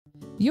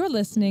You're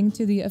listening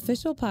to the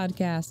official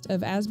podcast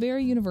of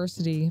Asbury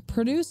University,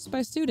 produced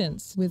by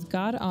students with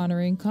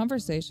God-honoring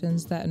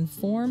conversations that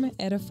inform,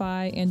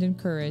 edify, and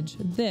encourage.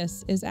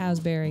 This is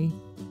Asbury.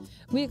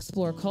 We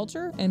explore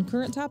culture and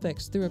current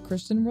topics through a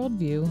Christian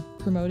worldview,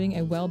 promoting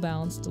a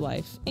well-balanced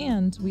life,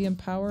 and we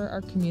empower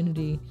our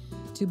community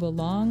to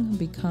belong,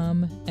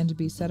 become, and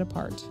be set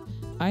apart.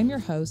 I'm your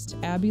host,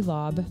 Abby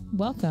Lobb.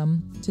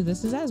 Welcome to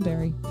This is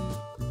Asbury.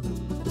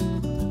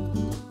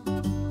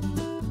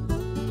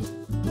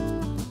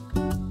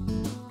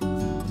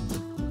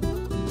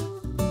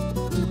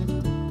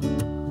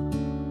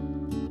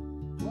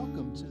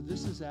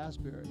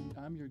 Asbury.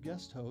 I'm your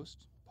guest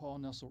host, Paul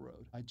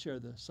Nesselroade. I chair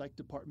the Psych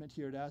Department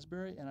here at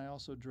Asbury, and I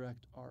also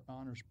direct our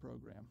honors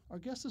program. Our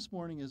guest this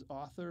morning is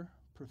author,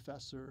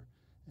 professor,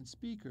 and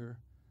speaker,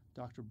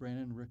 Dr.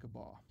 Brandon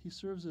Rickabaugh. He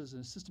serves as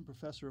an assistant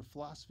professor of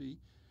philosophy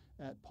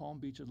at Palm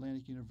Beach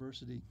Atlantic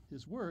University.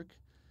 His work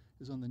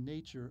is on the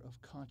nature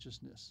of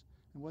consciousness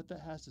and what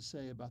that has to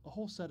say about a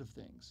whole set of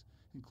things,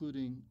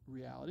 including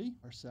reality,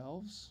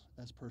 ourselves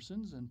as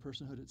persons and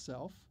personhood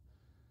itself,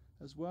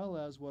 as well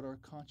as what our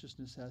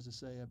consciousness has to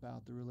say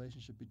about the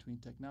relationship between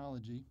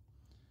technology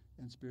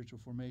and spiritual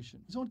formation.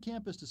 He's on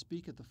campus to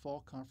speak at the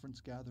fall conference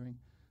gathering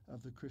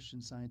of the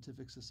Christian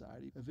Scientific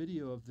Society. A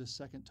video of this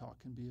second talk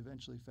can be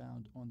eventually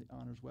found on the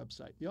Honors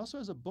website. He also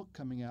has a book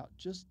coming out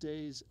just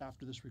days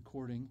after this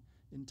recording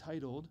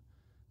entitled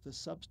The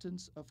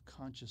Substance of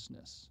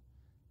Consciousness.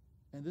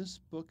 And this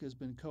book has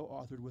been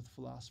co-authored with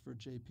philosopher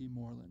J.P.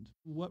 Moreland.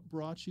 What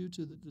brought you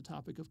to the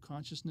topic of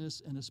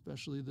consciousness, and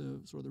especially the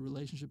sort of the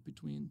relationship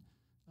between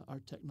our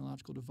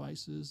technological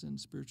devices and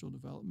spiritual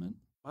development?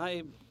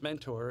 My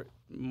mentor,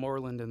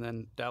 Moreland, and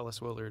then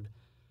Dallas Willard,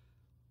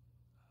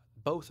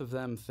 both of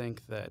them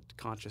think that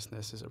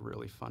consciousness is a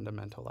really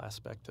fundamental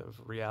aspect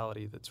of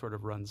reality that sort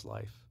of runs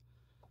life.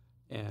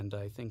 And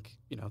I think,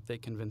 they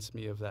convinced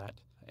me of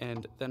that.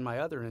 And then my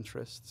other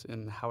interests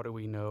in how do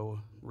we know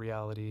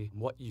reality,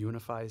 what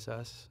unifies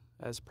us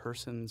as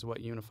persons,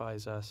 what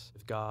unifies us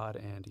with God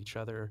and each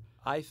other.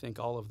 I think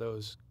all of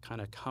those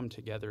kind of come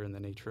together in the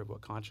nature of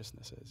what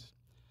consciousness is.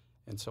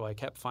 And so I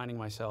kept finding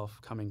myself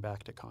coming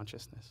back to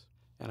consciousness.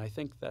 And I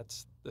think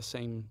that's the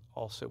same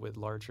also with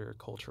larger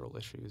cultural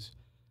issues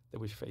that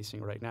we're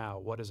facing right now.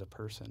 What is a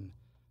person?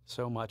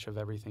 So much of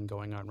everything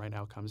going on right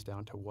now comes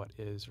down to what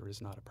is or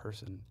is not a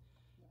person.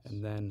 Yes.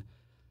 And then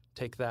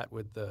take that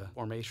with the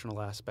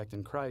formational aspect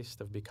in Christ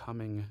of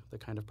becoming the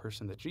kind of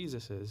person that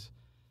Jesus is,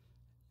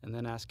 and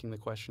then asking the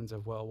questions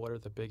of, well, what are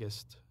the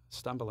biggest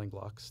stumbling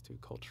blocks to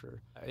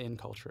culture, in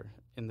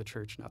the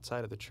church and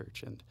outside of the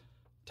church? And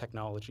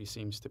technology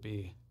seems to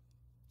be,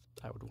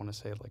 I would want to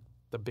say, like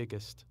the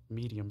biggest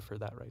medium for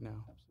that right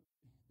now.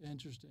 Absolutely.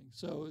 Interesting.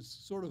 So it's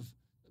sort of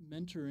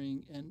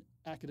mentoring and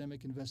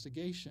academic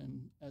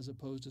investigation as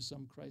opposed to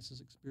some crisis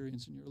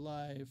experience in your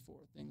life or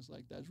things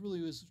like that. It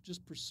really was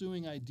just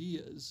pursuing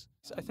ideas.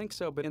 I think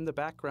so, but in the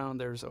background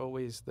there's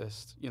always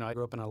this, I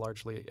grew up in a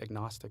largely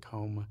agnostic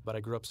home, but I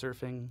grew up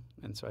surfing,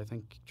 and so I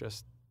think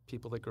just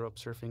people that grow up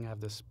surfing have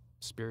this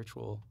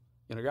spiritual,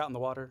 you're out in the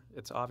water,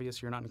 it's obvious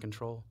you're not in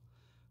control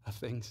of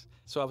things.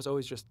 So I was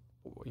always just,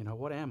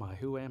 what am I?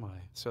 Who am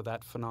I? So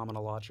that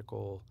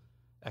phenomenological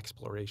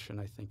exploration,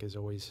 I think, has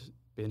always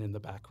been in the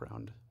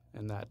background,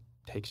 and that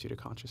takes you to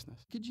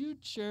consciousness. Could you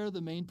share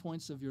the main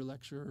points of your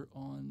lecture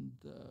on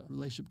the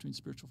relationship between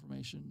spiritual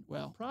formation,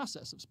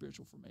 process of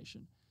spiritual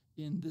formation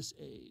in this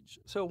age?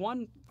 So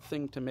one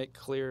thing to make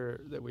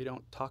clear that we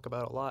don't talk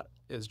about a lot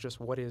is just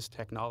what is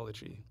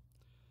technology.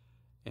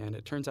 And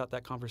it turns out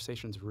that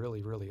conversation's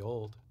really, really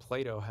old.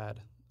 Plato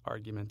had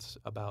arguments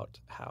about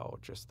how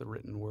just the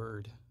written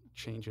word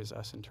changes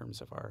us in terms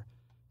of our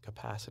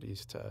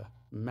capacities to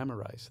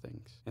memorize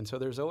things. And so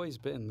there's always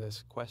been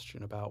this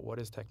question about what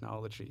is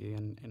technology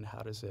and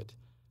how does it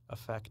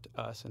affect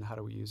us and how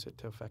do we use it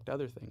to affect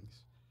other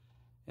things.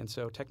 And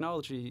so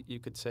technology, you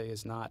could say,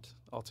 is not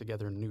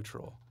altogether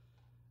neutral.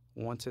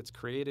 Once it's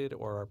created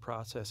or our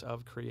process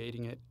of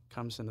creating it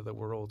comes into the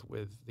world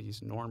with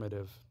these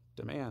normative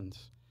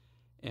demands.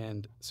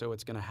 And so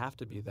it's going to have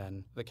to be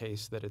then the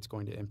case that it's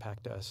going to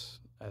impact us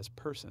as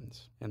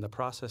persons. And the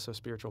process of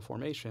spiritual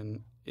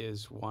formation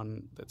is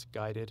one that's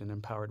guided and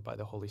empowered by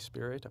the Holy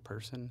Spirit, a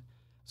person.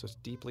 So it's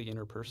deeply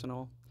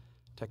interpersonal.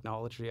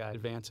 Technology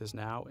advances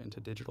now into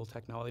digital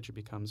technology,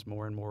 becomes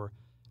more and more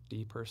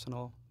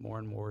depersonal, more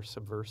and more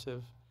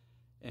subversive.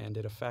 And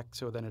it affects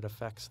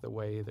the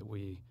way that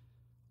we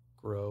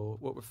grow,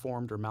 what we're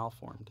formed or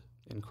malformed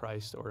in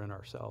Christ or in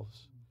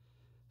ourselves.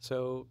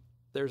 So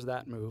there's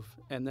that move.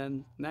 And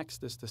then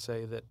next is to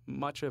say that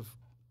much of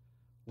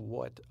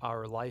what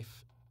our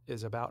life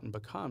is about and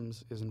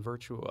becomes is in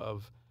virtue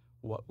of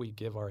what we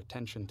give our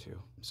attention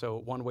to. So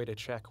one way to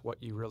check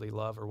what you really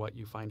love or what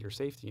you find your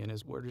safety in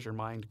is, where does your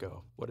mind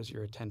go? What is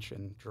your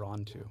attention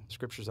drawn to?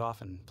 Scriptures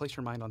often place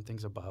your mind on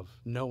things above.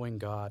 Knowing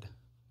God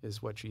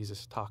is what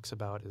Jesus talks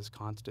about as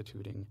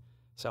constituting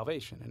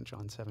salvation in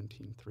John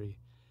 17:3.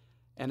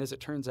 And as it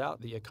turns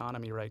out, the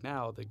economy right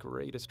now, the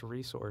greatest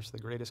resource, the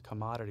greatest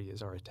commodity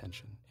is our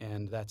attention.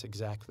 And that's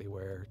exactly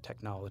where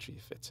technology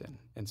fits in.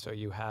 And so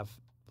you have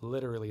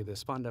literally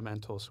this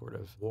fundamental sort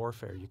of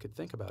warfare, you could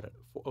think about it,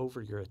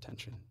 over your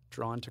attention,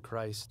 drawn to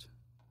Christ,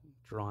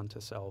 drawn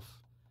to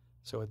self.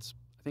 So I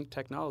think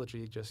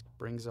technology just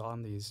brings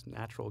on these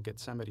natural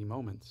Gethsemane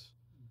moments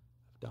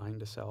of dying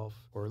to self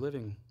or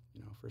living,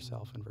 for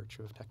self in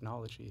virtue of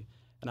technology.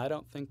 And I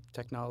don't think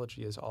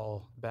technology is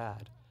all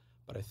bad,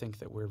 but I think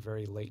that we're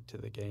very late to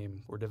the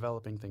game. We're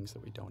developing things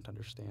that we don't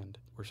understand.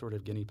 We're sort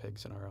of guinea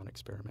pigs in our own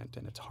experiment,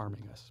 and it's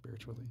harming us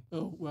spiritually.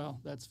 Oh, well,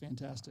 that's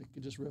fantastic. You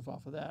could just riff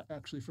off of that,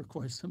 actually, for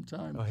quite some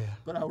time. Oh, yeah.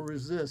 But I will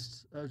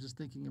resist. I was just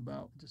thinking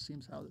about, it just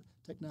seems how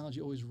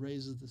technology always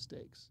raises the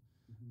stakes.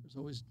 Mm-hmm. There's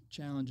always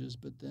challenges,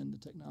 but then the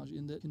technology,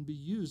 and that can be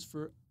used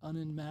for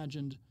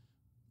unimagined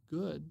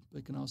good,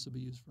 but can also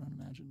be used for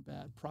unimagined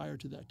bad prior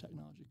to that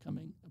technology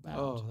coming about.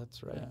 Oh,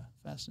 that's right. Yeah,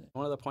 fascinating.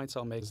 One of the points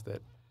I'll make is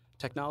that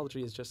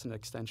technology is just an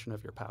extension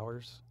of your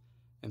powers.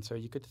 And so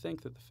you could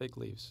think that the fig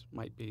leaves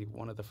might be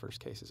one of the first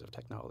cases of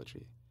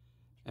technology.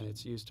 And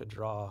it's used to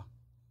draw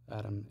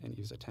Adam and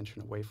Eve's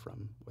attention away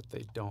from what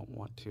they don't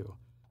want to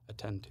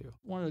attend to. I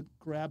want to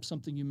grab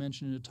something you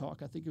mentioned in a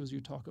talk. I think it was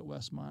your talk at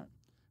Westmont,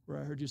 where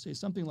I heard you say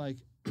something like,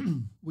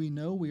 we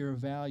know we are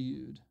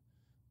valued,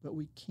 but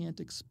we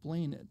can't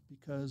explain it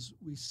because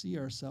we see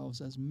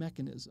ourselves as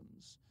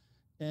mechanisms.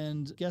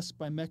 And I guess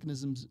by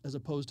mechanisms as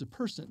opposed to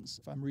persons,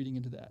 if I'm reading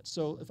into that.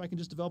 So if I can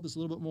just develop this a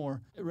little bit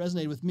more, it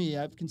resonated with me.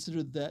 I've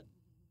considered that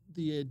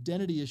the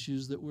identity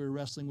issues that we're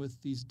wrestling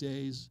with these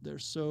days, they're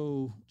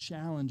so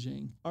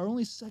challenging, are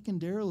only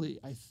secondarily,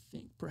 I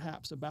think,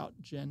 perhaps about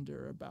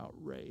gender, about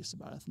race,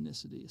 about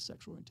ethnicity,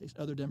 sexual orientation,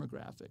 other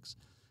demographics.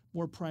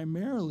 More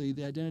primarily,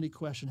 the identity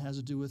question has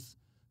to do with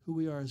who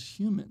we are as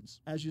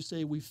humans. As you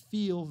say, we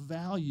feel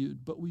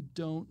valued, but we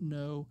don't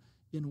know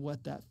in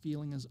what that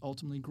feeling is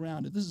ultimately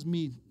grounded. This is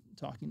me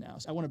talking now.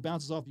 So I want to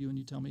bounce this off you and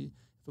you tell me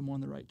if I'm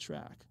on the right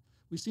track.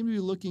 We seem to be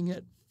looking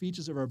at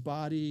features of our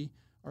body,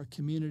 our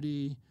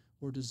community,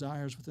 or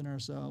desires within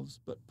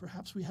ourselves, but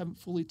perhaps we haven't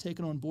fully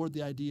taken on board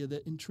the idea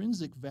that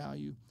intrinsic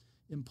value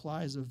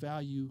implies a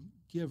value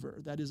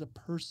giver. That is a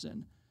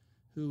person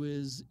who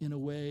is, in a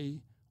way,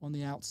 on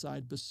the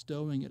outside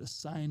bestowing it,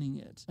 assigning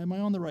it. Am I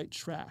on the right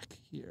track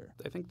here?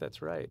 I think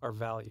that's right. Our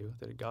value,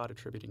 that God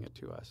attributing it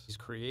to us. He's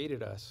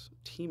created us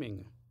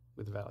teeming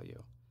with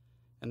value.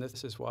 And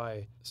this is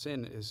why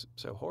sin is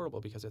so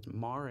horrible, because it's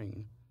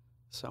marring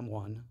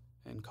someone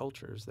and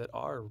cultures that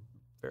are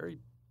very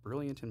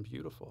brilliant and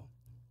beautiful.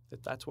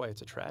 That's why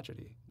it's a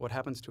tragedy. What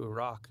happens to a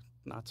rock,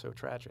 not so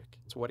tragic.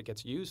 It's what it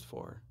gets used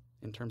for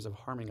in terms of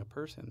harming a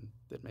person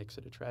that makes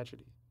it a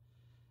tragedy.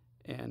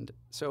 And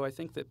so I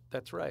think that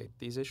that's right.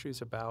 These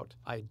issues about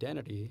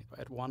identity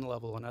at one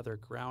level or another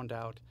ground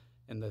out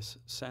in this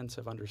sense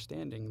of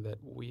understanding that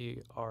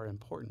we are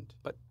important.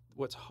 But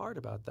what's hard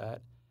about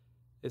that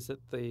is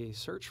that the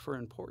search for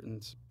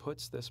importance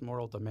puts this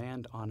moral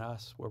demand on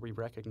us where we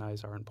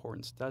recognize our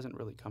importance doesn't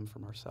really come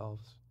from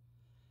ourselves.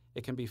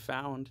 It can be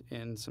found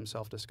in some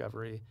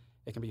self-discovery.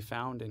 It can be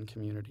found in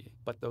community,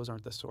 but those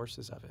aren't the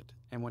sources of it.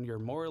 And when you're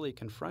morally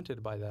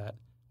confronted by that,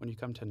 when you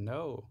come to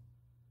know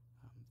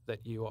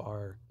that you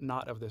are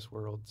not of this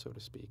world, so to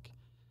speak,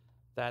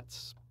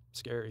 that's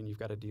scary, and you've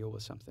got to deal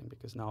with something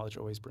because knowledge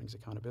always brings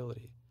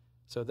accountability.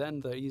 So then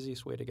the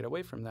easiest way to get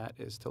away from that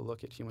is to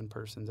look at human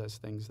persons as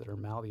things that are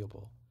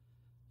malleable.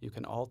 You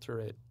can alter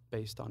it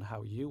based on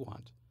how you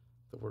want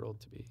the world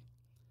to be.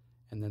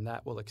 And then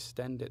that will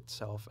extend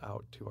itself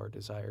out to our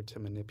desire to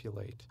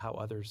manipulate how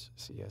others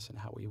see us and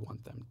how we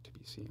want them to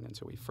be seen. And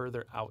so we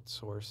further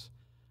outsource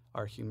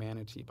our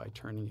humanity by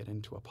turning it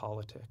into a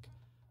politic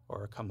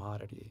or a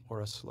commodity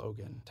or a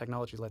slogan.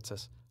 Technology lets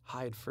us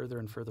hide further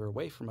and further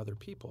away from other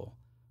people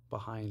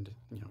behind,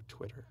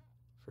 Twitter,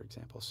 for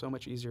example. So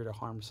much easier to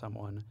harm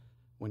someone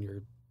when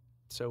you're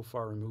so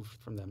far removed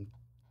from them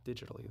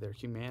digitally. Their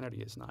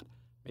humanity is not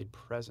made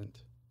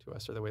present to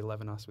us, or the way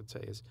Levinas would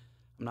say is,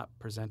 I'm not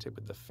presented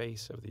with the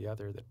face of the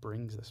other that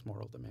brings this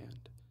moral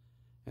demand.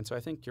 And so I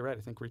think you're right.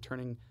 I think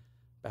returning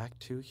back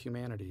to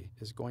humanity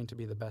is going to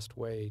be the best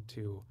way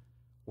to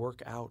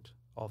work out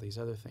all these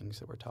other things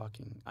that we're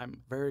talking.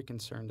 I'm very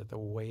concerned that the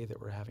way that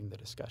we're having the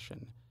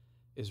discussion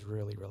is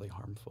really, really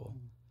harmful.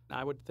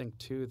 I would think,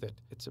 too, that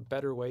it's a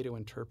better way to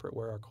interpret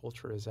where our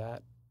culture is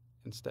at.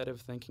 Instead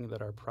of thinking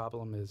that our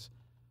problem is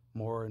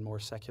more and more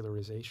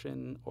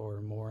secularization or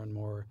more and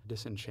more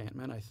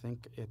disenchantment, I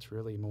think it's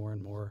really more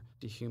and more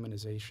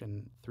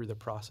dehumanization through the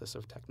process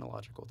of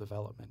technological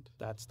development.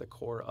 That's the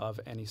core of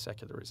any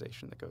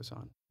secularization that goes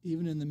on.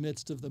 Even in the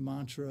midst of the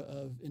mantra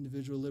of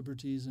individual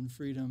liberties and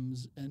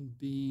freedoms and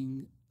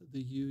being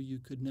the you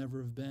could never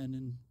have been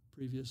in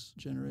previous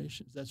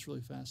generations. That's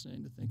really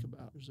fascinating to think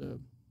about. There's a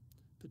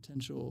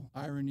potential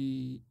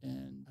irony,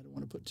 and I don't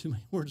want to put too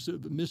many words to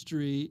it, but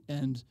mystery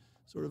and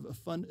sort of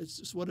it's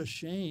just what a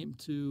shame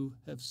to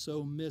have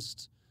so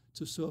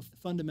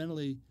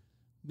fundamentally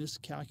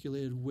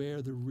miscalculated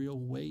where the real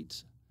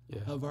weight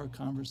of our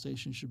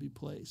conversation should be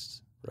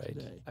placed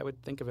today. I would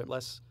think of it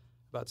less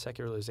about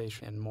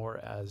secularization and more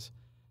as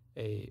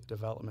a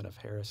development of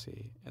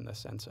heresy in the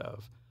sense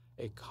of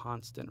a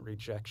constant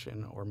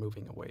rejection or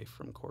moving away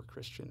from core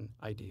Christian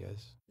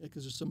ideas.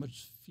 Because there's so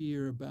much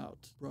fear about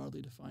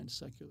broadly defined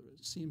secularism.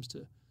 It seems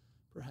to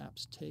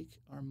perhaps take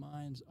our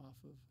minds off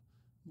of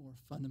more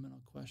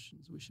fundamental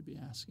questions we should be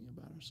asking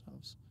about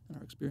ourselves and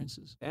our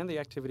experiences. And the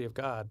activity of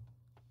God.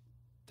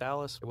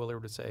 Dallas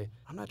Willard would say,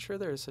 I'm not sure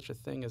there is such a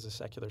thing as a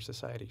secular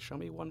society. Show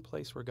me one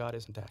place where God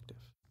isn't active.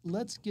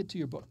 Let's get to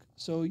your book.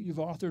 So you've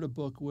authored a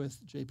book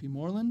with J.P.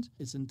 Moreland.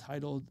 It's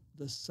entitled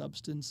The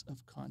Substance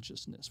of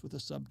Consciousness, with a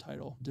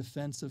subtitle,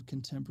 Defense of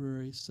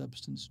Contemporary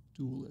Substance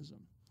Dualism.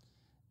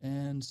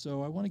 And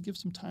so I want to give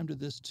some time to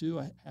this too.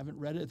 I haven't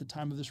read it at the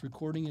time of this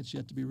recording. It's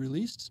yet to be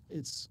released.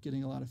 It's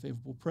getting a lot of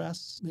favorable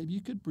press. Maybe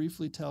you could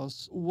briefly tell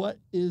us, what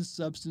is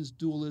substance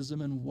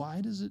dualism and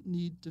why does it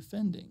need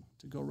defending,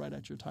 to go right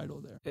at your title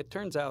there? It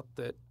turns out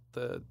that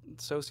the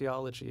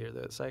sociology or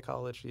the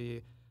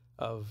psychology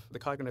of the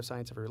cognitive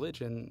science of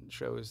religion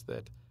shows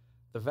that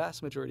the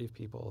vast majority of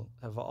people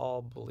have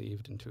all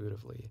believed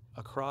intuitively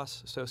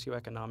across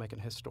socioeconomic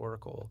and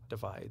historical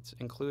divides,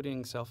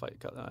 including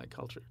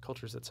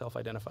cultures that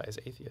self-identify as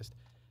atheist,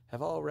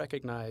 have all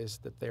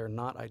recognized that they are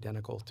not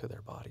identical to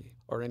their body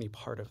or any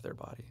part of their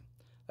body.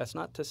 That's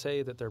not to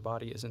say that their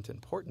body isn't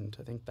important.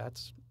 I think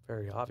that's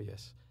very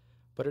obvious.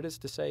 But it is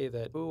to say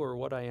that who or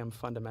what I am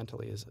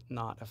fundamentally is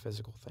not a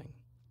physical thing.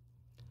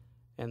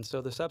 And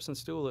so the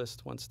substance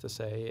dualist wants to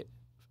say,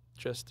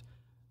 just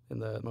in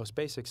the most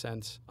basic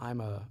sense,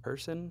 I'm a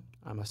person,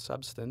 I'm a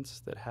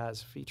substance that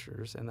has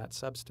features, and that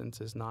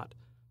substance is not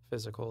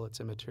physical,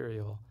 it's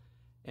immaterial.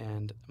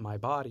 And my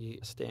body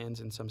stands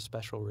in some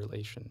special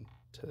relation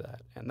to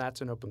that. And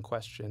that's an open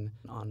question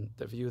on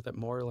the view that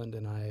Moreland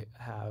and I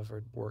have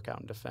or work out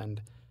and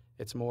defend.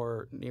 It's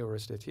more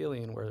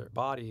neo-Aristotelian, where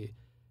body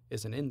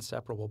is an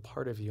inseparable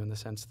part of you in the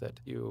sense that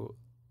you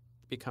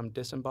become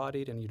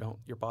disembodied and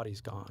your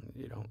body's gone.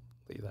 You don't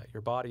leave that.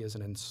 Your body is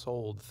an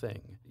ensouled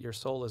thing. Your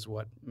soul is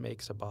what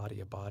makes a body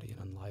and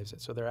unlives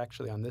it. So they're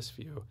actually, on this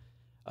view,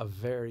 a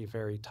very,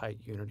 very tight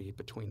unity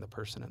between the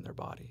person and their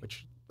body,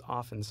 which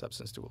often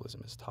substance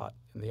dualism is taught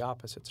in the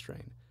opposite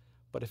strain.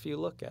 But if you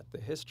look at the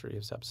history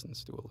of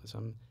substance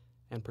dualism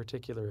and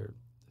particular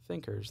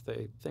thinkers,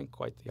 they think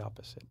quite the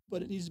opposite.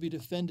 But it needs to be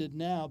defended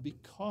now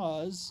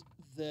because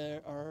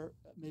there are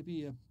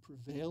maybe a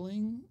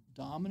prevailing,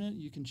 dominant,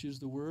 you can choose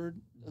the word,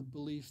 a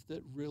belief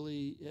that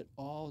really it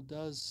all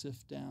does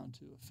sift down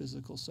to a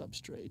physical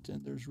substrate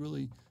and there's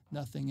really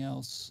nothing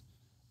else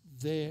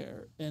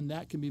there. And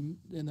that can be,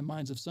 in the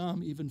minds of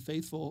some, even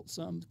faithful,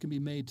 some can be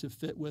made to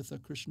fit with a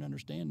Christian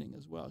understanding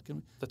as well.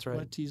 That's right.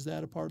 Want to tease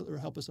that apart or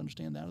help us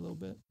understand that a little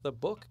bit? The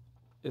book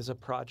is a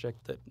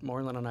project that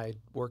Moreland and I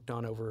worked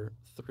on over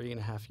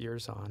 3.5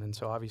 years on, and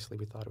so obviously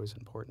we thought it was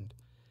important.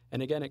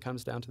 And again, it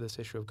comes down to this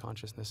issue of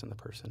consciousness in the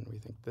person. We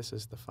think this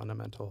is the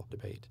fundamental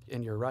debate.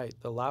 And you're right,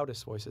 the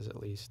loudest voices at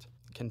least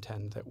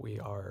contend that we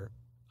are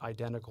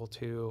identical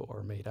to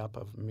or made up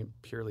of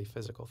purely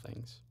physical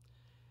things.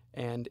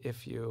 And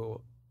if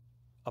you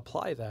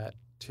apply that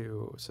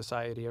to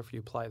society, or if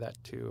you apply that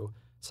to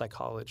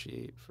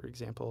psychology, for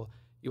example,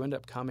 you end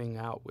up coming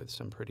out with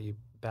some pretty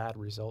bad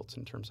results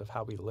in terms of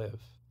how we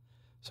live.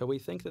 So we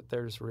think that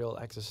there's real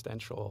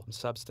existential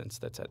substance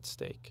that's at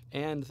stake,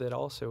 and that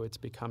also it's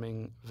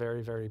becoming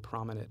very, very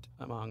prominent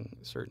among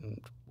certain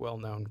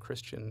well-known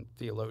Christian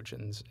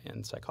theologians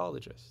and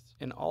psychologists.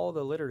 In all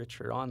the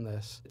literature on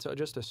this, it's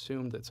just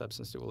assumed that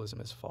substance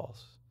dualism is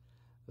false.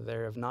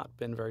 There have not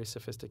been very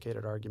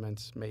sophisticated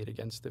arguments made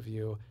against the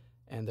view,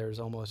 and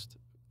there's almost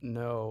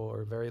no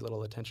or very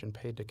little attention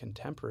paid to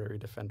contemporary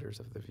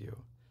defenders of the view.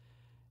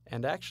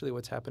 And actually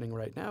what's happening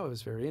right now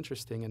is very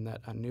interesting in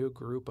that a new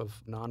group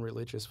of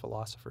non-religious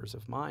philosophers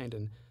of mind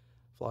and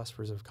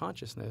philosophers of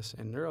consciousness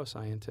and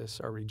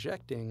neuroscientists are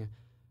rejecting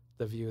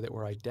the view that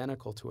we're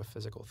identical to a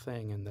physical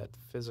thing and that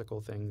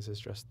physical things is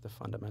just the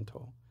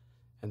fundamental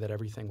and that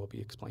everything will be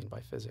explained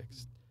by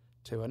physics,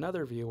 to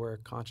another view where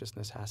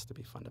consciousness has to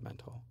be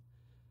fundamental.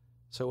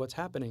 So what's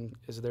happening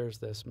is there's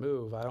this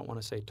move, I don't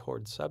want to say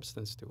towards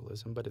substance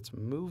dualism, but it's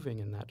moving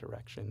in that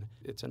direction.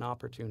 It's an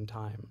opportune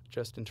time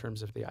just in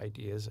terms of the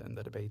ideas and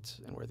the debates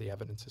and where the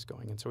evidence is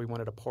going. And so we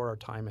wanted to pour our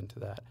time into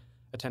that,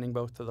 attending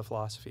both to the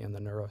philosophy and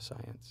the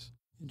neuroscience.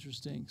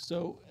 Interesting.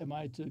 So am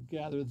I to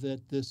gather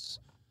that this,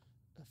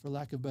 for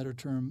lack of a better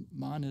term,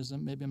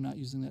 monism, maybe I'm not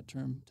using that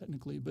term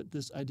technically, but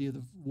this idea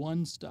of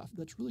one stuff,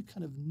 that's really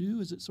kind of new?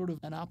 Is it sort of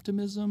an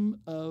optimism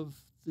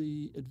of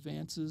the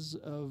advances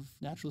of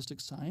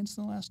naturalistic science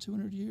in the last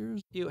 200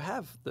 years? You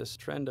have this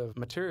trend of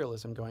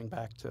materialism going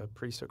back to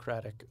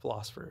pre-Socratic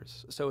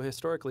philosophers. So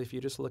historically, if you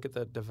just look at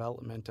the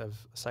development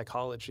of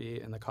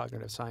psychology and the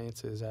cognitive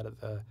sciences out of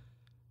the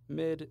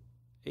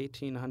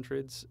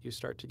mid-1800s, you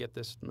start to get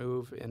this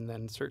move, and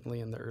then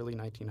certainly in the early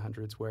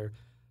 1900s where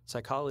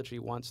psychology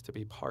wants to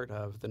be part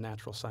of the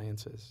natural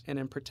sciences. And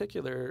in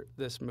particular,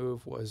 this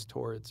move was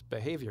towards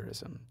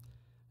behaviorism.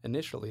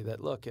 Initially,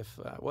 that look, if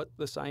what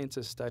the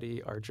sciences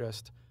study are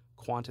just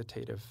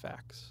quantitative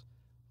facts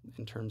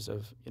in terms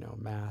of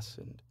mass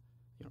and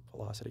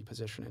velocity,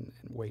 position,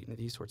 and weight, and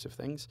these sorts of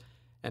things.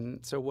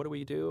 And so what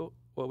do?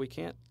 Well, we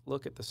can't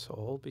look at the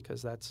soul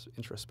because that's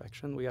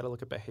introspection. We got to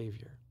look at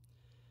behavior.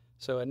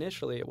 So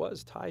initially, it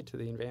was tied to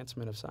the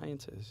advancement of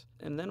sciences.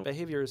 And then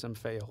behaviorism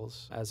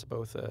fails as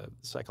both a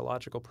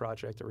psychological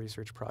project, a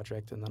research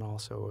project, and then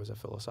also as a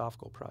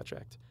philosophical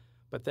project.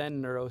 But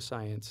then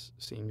neuroscience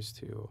seems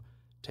to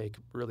take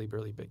really,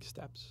 really big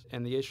steps.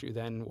 And the issue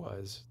then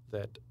was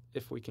that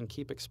if we can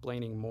keep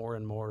explaining more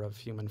and more of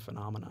human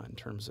phenomena in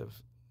terms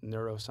of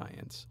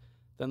neuroscience,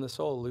 then the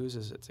soul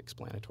loses its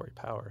explanatory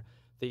power.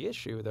 The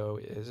issue, though,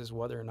 is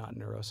whether or not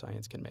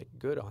neuroscience can make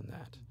good on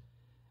that.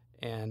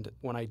 And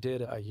when I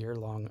did a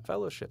year-long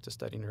fellowship to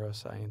study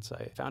neuroscience,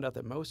 I found out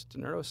that most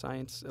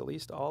neuroscience, at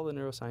least all the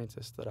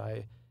neuroscientists that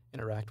I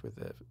interact with,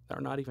 are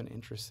not even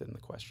interested in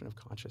the question of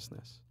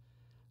consciousness.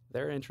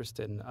 They're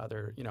interested in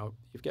other,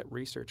 you get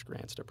research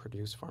grants to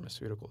produce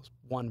pharmaceuticals,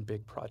 one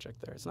big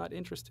project there. It's not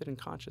interested in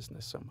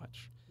consciousness so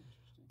much.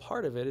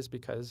 Part of it is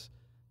because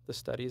the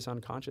studies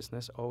on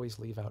consciousness always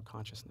leave out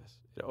consciousness.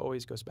 It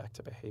always goes back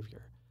to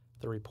behavior.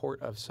 The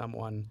report of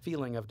someone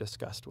feeling of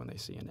disgust when they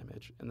see an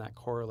image, and that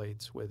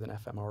correlates with an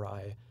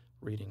fMRI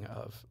reading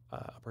of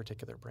a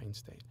particular brain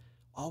state.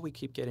 All we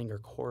keep getting are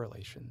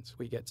correlations.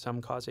 We get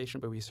some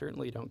causation, but we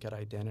certainly don't get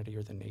identity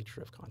or the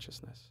nature of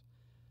consciousness.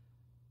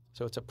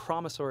 So it's a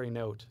promissory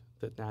note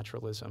that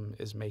naturalism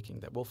is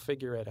making, that we'll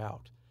figure it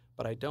out.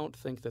 But I don't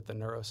think that the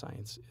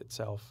neuroscience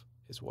itself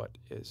is what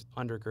is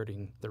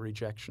undergirding the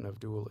rejection of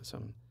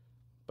dualism,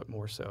 but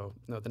more so,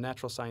 no, the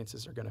natural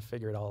sciences are going to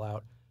figure it all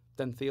out.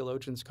 Then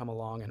theologians come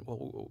along and,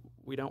 well,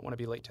 we don't want to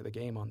be late to the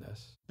game on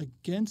this.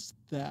 Against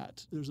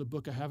that, there's a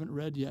book I haven't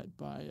read yet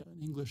by an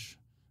English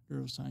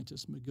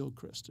neuroscientist,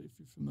 McGilchrist, if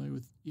you're familiar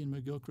with Ian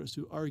McGilchrist,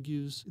 who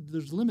argues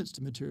there's limits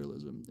to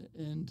materialism.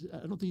 And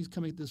I don't think he's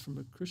coming at this from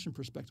a Christian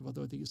perspective,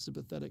 although I think he's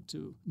sympathetic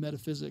to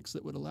metaphysics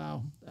that would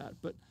allow that.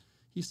 But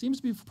he seems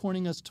to be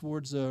pointing us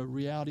towards a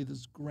reality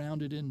that's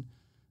grounded in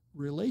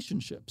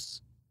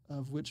relationships,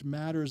 of which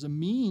matter is a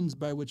means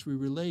by which we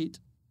relate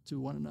to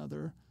one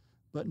another,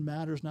 but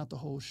matter is not the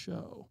whole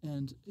show.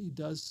 And he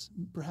does,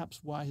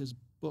 perhaps why his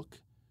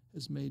book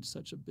has made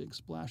such a big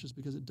splash is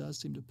because it does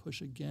seem to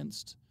push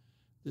against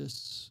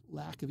this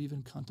lack of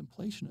even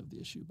contemplation of the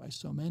issue by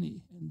so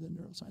many in the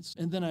neuroscience.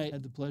 And then I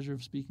had the pleasure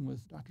of speaking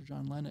with Dr.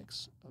 John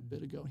Lennox a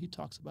bit ago. He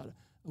talks about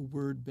a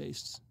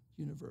word-based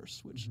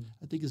universe, which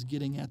I think is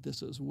getting at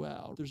this as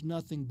well. There's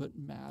nothing but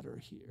matter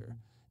here.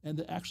 And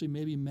that actually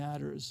maybe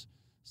matter is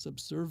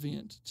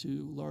subservient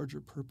to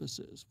larger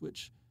purposes,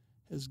 which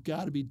has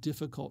got to be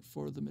difficult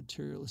for the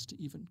materialist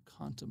to even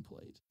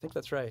contemplate. I think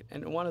that's right.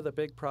 And one of the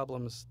big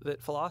problems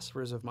that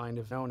philosophers of mind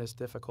have known is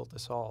difficult to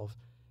solve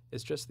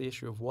is just the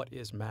issue of what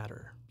is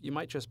matter. You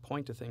might just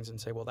point to things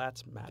and say, well,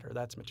 that's matter,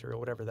 that's material,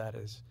 whatever that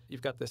is.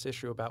 You've got this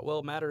issue about,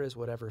 well, matter is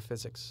whatever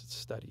physics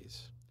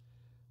studies.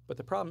 But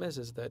the problem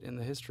is that in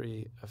the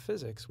history of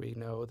physics, we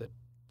know that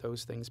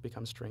those things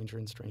become stranger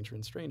and stranger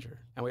and stranger.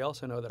 And we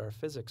also know that our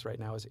physics right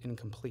now is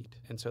incomplete.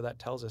 And so that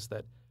tells us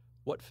that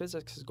what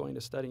physics is going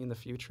to study in the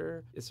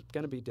future is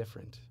going to be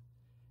different.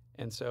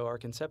 And so our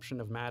conception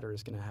of matter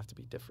is going to have to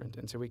be different.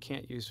 And so we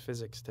can't use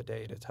physics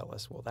today to tell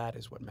us, well, that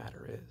is what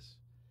matter is.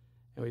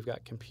 And we've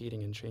got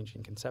competing and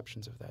changing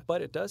conceptions of that.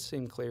 But it does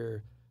seem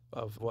clear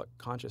of what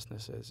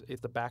consciousness is.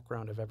 It's the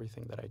background of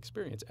everything that I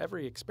experience.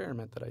 Every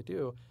experiment that I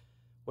do,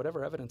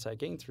 whatever evidence I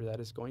gain through that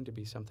is going to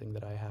be something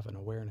that I have an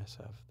awareness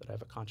of, that I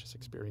have a conscious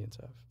experience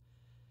of.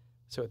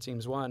 So it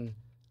seems, one,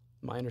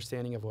 my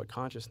understanding of what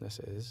consciousness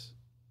is,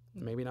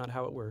 maybe not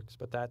how it works,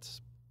 but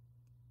that's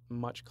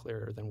much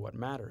clearer than what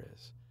matter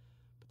is.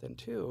 But then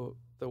two,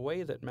 the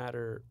way that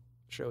matter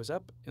shows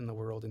up in the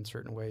world in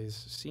certain ways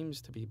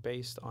seems to be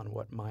based on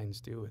what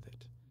minds do with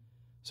it.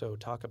 So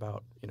talk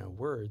about,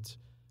 words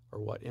or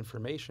what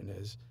information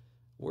is.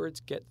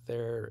 Words get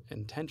their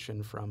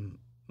intention from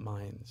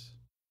minds.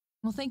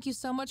 Well, thank you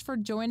so much for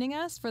joining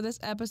us for this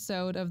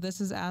episode of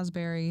This is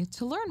Asbury.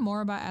 To learn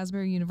more about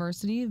Asbury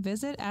University,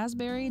 visit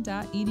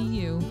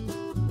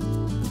asbury.edu.